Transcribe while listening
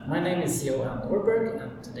My name is Johan Norberg,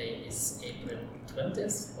 and today is April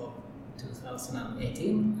 20th of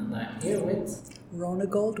 2018, and I'm here with Rona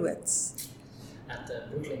Goldwitz at the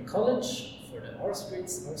Brooklyn College for the Our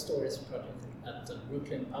Streets, Our Stories project at the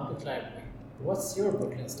Brooklyn Public Library. What's your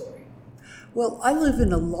Brooklyn story? Well, I live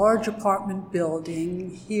in a large apartment building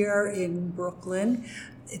here in Brooklyn.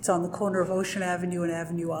 It's on the corner of Ocean Avenue and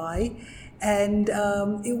Avenue I. And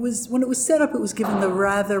when it was set up, it was given the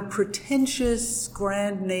rather pretentious,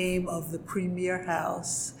 grand name of the Premier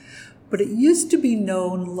House. But it used to be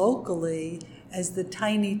known locally as the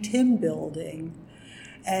Tiny Tim Building.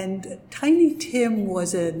 And Tiny Tim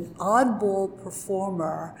was an oddball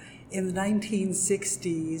performer in the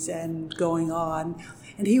 1960s and going on.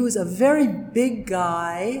 And he was a very big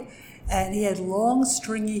guy, and he had long,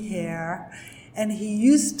 stringy hair. And he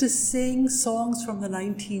used to sing songs from the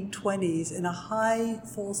 1920s in a high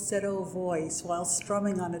falsetto voice while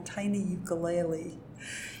strumming on a tiny ukulele.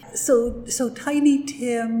 So Tiny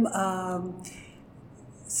Tim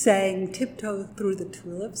sang Tiptoe Through the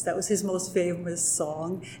Tulips. That was his most famous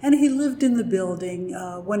song. And he lived in the building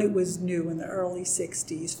when it was new in the early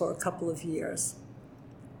 60s for a couple of years.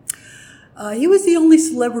 He was the only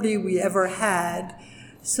celebrity we ever had.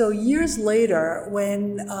 So years later,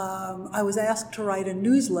 when I was asked to write a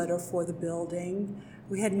newsletter for the building,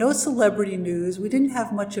 we had no celebrity news. We didn't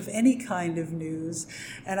have much of any kind of news,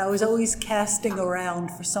 and I was always casting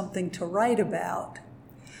around for something to write about.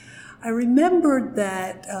 I remembered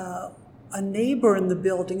that a neighbor in the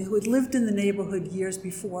building who had lived in the neighborhood years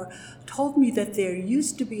before told me that there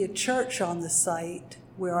used to be a church on the site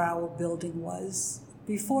where our building was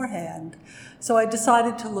beforehand. So I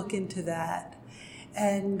decided to look into that.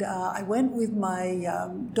 And I went with my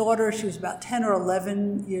daughter. She was about 10 or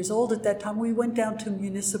 11 years old at that time. We went down to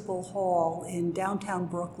Municipal Hall in downtown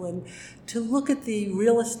Brooklyn to look at the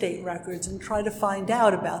real estate records and try to find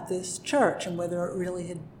out about this church and whether it really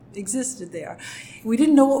had existed there. We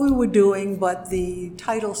didn't know what we were doing, but the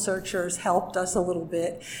title searchers helped us a little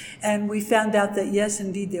bit. And we found out that, yes,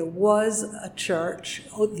 indeed, there was a church,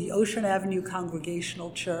 the Ocean Avenue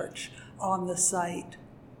Congregational Church, on the site.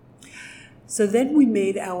 So then we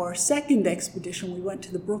made our second expedition. We went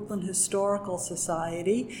to the Brooklyn Historical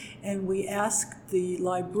Society, and we asked the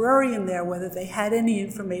librarian there whether they had any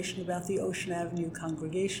information about the Ocean Avenue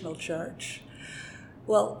Congregational Church.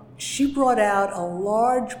 Well, she brought out a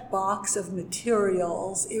large box of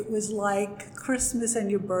materials. It was like Christmas and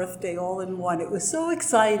your birthday all in one. It was so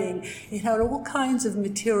exciting. It had all kinds of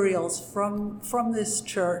materials from this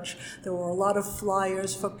church. There were a lot of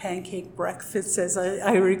flyers for pancake breakfasts, as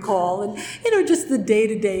I recall, and just the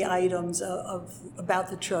day-to-day items about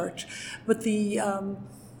the church. But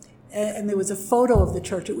and there was a photo of the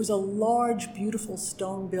church. It was a large, beautiful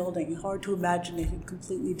stone building. Hard to imagine it had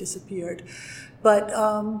completely disappeared. But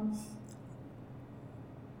the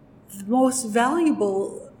most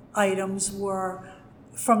valuable items were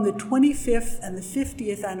from the 25th and the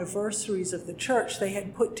 50th anniversaries of the church. They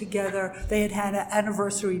had had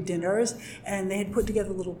anniversary dinners, and they had put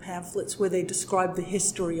together little pamphlets where they described the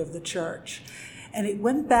history of the church. And it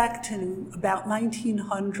went back to about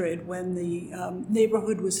 1900 when the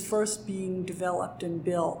neighborhood was first being developed and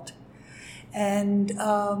built. And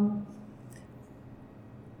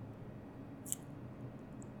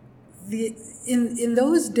in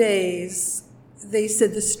those days, they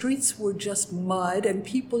said the streets were just mud, and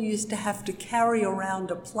people used to have to carry around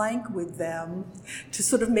a plank with them to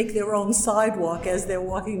sort of make their own sidewalk as they're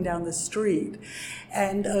walking down the street.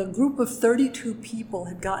 And a group of 32 people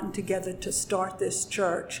had gotten together to start this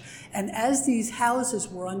church. And as these houses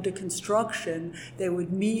were under construction, they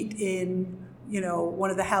would meet in one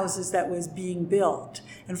of the houses that was being built.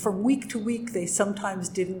 And from week to week, they sometimes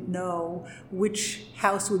didn't know which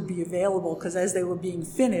house would be available, because as they were being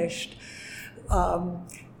finished,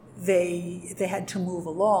 they had to move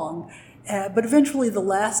along. But eventually the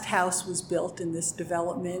last house was built in this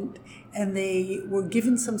development, and they were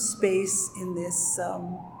given some space in this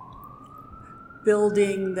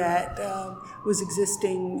building that was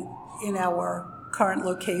existing in our current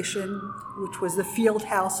location, which was the field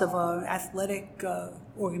house of an athletic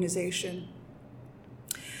organization.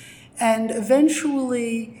 And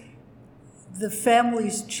eventually the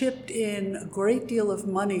families chipped in a great deal of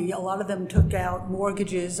money. A lot of them took out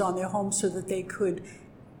mortgages on their homes so that they could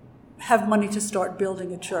have money to start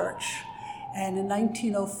building a church. And in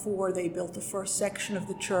 1904, they built the first section of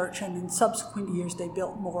the church, and in subsequent years, they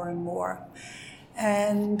built more and more.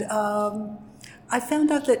 And I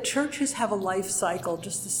found out that churches have a life cycle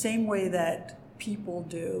just the same way that people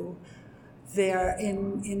do.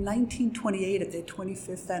 In 1928, at their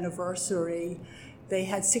 25th anniversary, they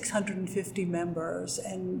had 650 members,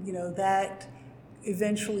 and that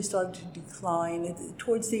eventually started to decline.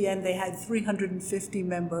 Towards the end, they had 350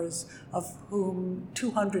 members, of whom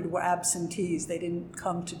 200 were absentees. They didn't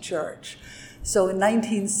come to church. So in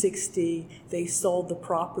 1960, they sold the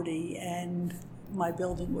property, and my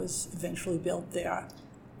building was eventually built there.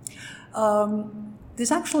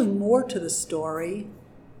 There's actually more to the story.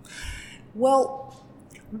 Well,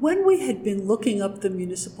 when we had been looking up the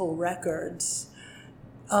municipal records,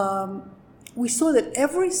 we saw that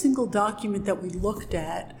every single document that we looked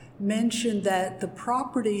at mentioned that the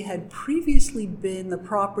property had previously been the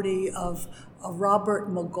property of Robert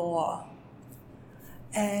McGaw.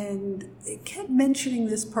 And it kept mentioning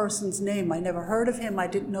this person's name. I never heard of him. I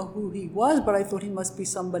didn't know who he was, but I thought he must be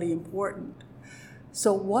somebody important.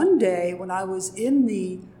 So one day when I was in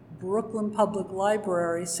the Brooklyn Public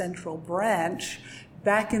Library Central Branch,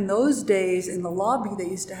 back in those days in the lobby they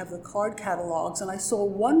used to have the card catalogs, and I saw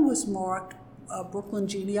one was marked Brooklyn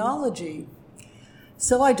Genealogy.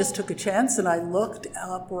 So I just took a chance and I looked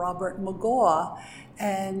up Robert McGaw.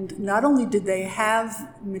 And not only did they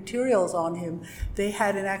have materials on him, they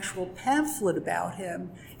had an actual pamphlet about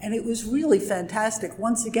him. And it was really fantastic.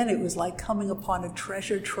 Once again, it was like coming upon a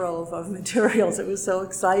treasure trove of materials. It was so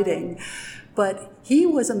exciting. But he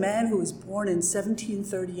was a man who was born in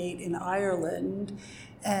 1738 in Ireland.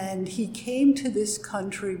 And he came to this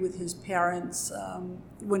country with his parents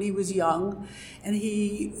when he was young. And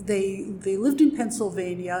they lived in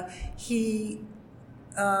Pennsylvania. He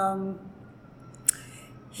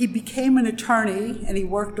became an attorney, and he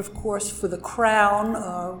worked, of course, for the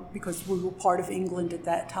Crown, because we were part of England at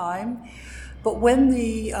that time. But when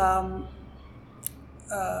the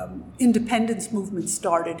independence movement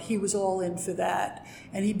started, he was all in for that.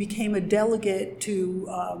 And he became a delegate to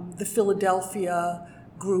the Philadelphia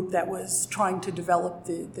group that was trying to develop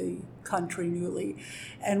the country newly.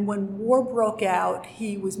 And when war broke out,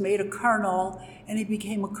 he was made a colonel, and he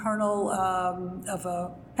became a colonel of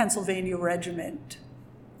a Pennsylvania regiment.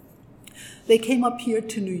 They came up here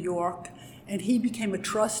to New York, and he became a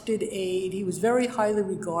trusted aide. He was very highly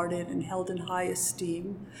regarded and held in high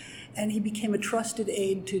esteem. And he became a trusted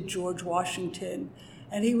aide to George Washington.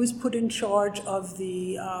 And he was put in charge of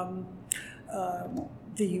the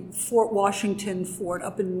Fort Washington fort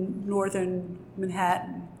up in northern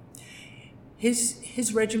Manhattan.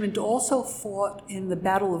 His regiment also fought in the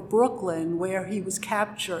Battle of Brooklyn, where he was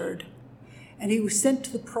captured. And he was sent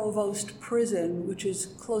to the Provost prison, which is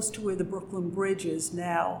close to where the Brooklyn Bridge is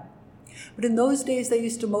now. But in those days, they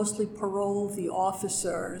used to mostly parole the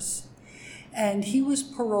officers. And he was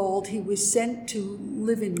paroled. He was sent to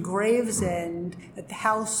live in Gravesend at the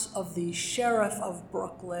house of the sheriff of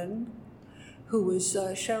Brooklyn, who was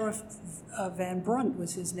Sheriff Van Brunt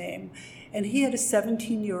was his name. And he had a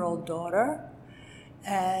 17-year-old daughter.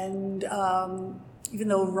 And even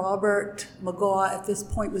though Robert McGaw at this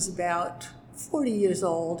point was about 40 years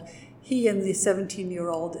old, he and the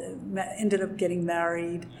 17-year-old ended up getting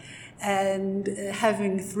married and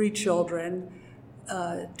having 3 children.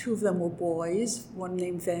 2 of them were boys, one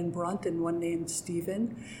named Van Brunt and one named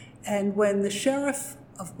Stephen. And when the sheriff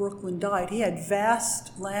of Brooklyn died, he had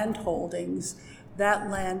vast land holdings.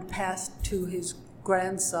 That land passed to his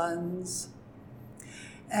grandsons.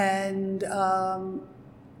 And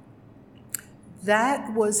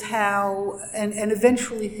that was how, and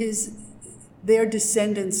eventually their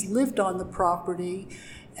descendants lived on the property,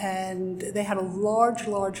 and they had a large,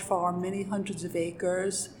 large farm, many hundreds of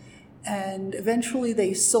acres, and eventually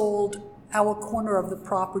they sold our corner of the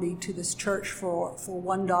property to this church for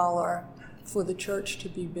 $1 for the church to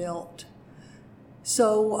be built.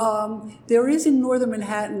 So there is in northern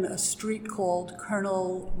Manhattan a street called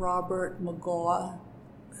Colonel Robert McGaw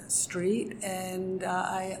Street, and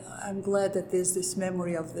I'm glad that there's this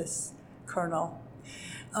memory of this colonel.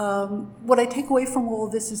 What I take away from all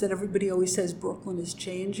of this is that everybody always says Brooklyn is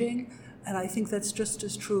changing, and I think that's just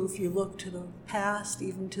as true if you look to the past,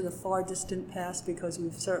 even to the far distant past, because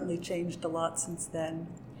we've certainly changed a lot since then.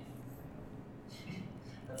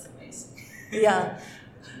 That's amazing. Yeah.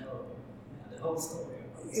 You know the whole story.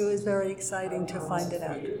 It was very exciting to find it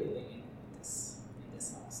out. How was it for you living in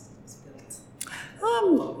this house that was built?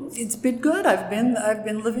 It's been good. I've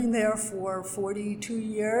been living there for 42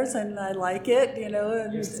 years, and I like it. You know,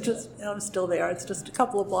 and I'm still there. It's just a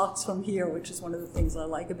couple of blocks from here, which is one of the things I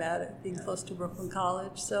like about it, being close to Brooklyn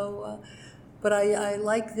College. So, but I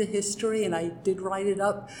like the history, and I did write it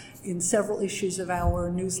up in several issues of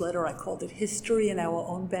our newsletter. I called it "History in Our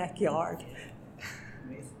Own Backyard."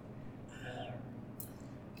 Amazing.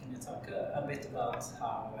 Can you talk a bit about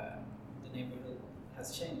how the neighborhood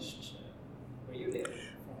has changed where you live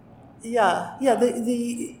Yeah, yeah.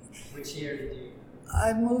 The Which year did you?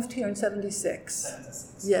 I moved here in '76.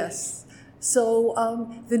 76. Yes. So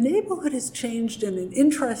the neighborhood has changed in an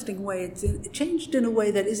interesting way. It's changed in a way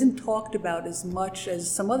that isn't talked about as much as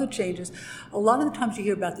some other changes. A lot of the times you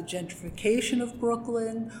hear about the gentrification of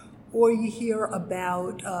Brooklyn, or you hear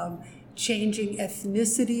about changing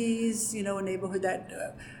ethnicities. You know, a neighborhood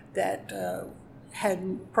that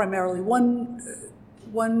had primarily one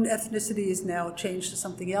ethnicity is now changed to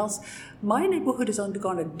something else. My neighborhood has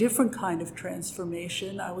undergone a different kind of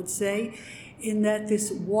transformation, I would say, in that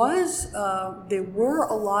there were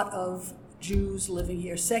a lot of Jews living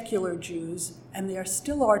here, secular Jews, and there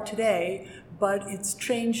still are today, but it's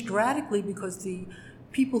changed radically because the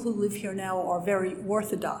people who live here now are very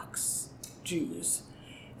Orthodox Jews.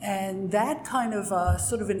 And that kind of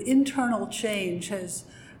sort of an internal change has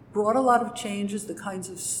brought a lot of changes. The kinds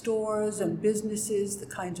of stores and businesses, the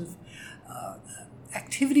kinds of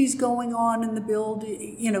activities going on in the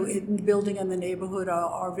building, in the building and the neighborhood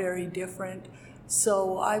are very different.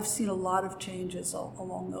 So I've seen a lot of changes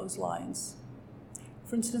along those lines.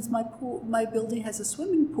 For instance, my building has a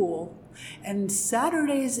swimming pool, and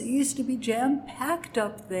Saturdays it used to be jam-packed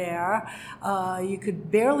up there. You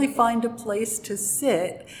could barely find a place to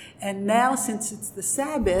sit, and now since it's the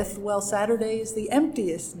Sabbath, well, Saturday is the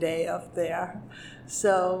emptiest day up there.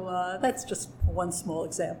 So that's just one small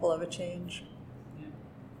example of a change. Yeah.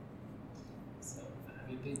 So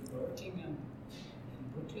have you been working in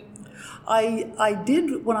Brooklyn? I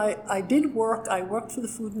did when I did work. I worked for the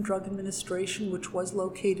Food and Drug Administration, which was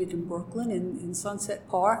located in Brooklyn in Sunset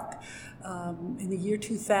Park. In the year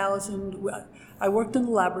 2000, I worked in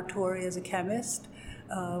the laboratory as a chemist.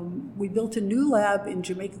 We built a new lab in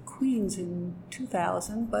Jamaica, Queens in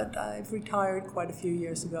 2000, but I've retired quite a few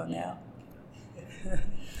years ago now.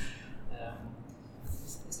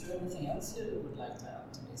 Is there anything else you would like to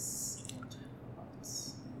add to this about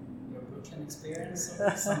your Brooklyn experience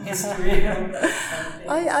or some history?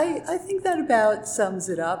 I think that about sums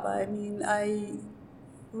it up. I mean, I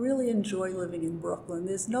really enjoy living in Brooklyn.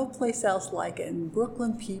 There's no place else like it. And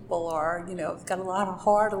Brooklyn people are, got a lot of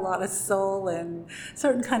heart, a lot of soul, and a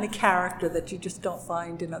certain kind of character that you just don't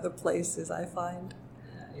find in other places, I find.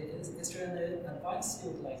 Is there any advice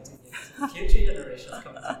you would like to give to future generations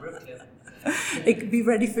coming to Brooklyn? It could be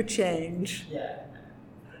ready for change. Yeah.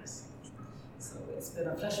 So it's been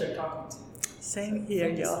a pleasure talking to you. Same here,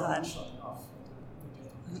 Johan. Thank you so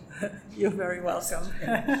much. You're very welcome.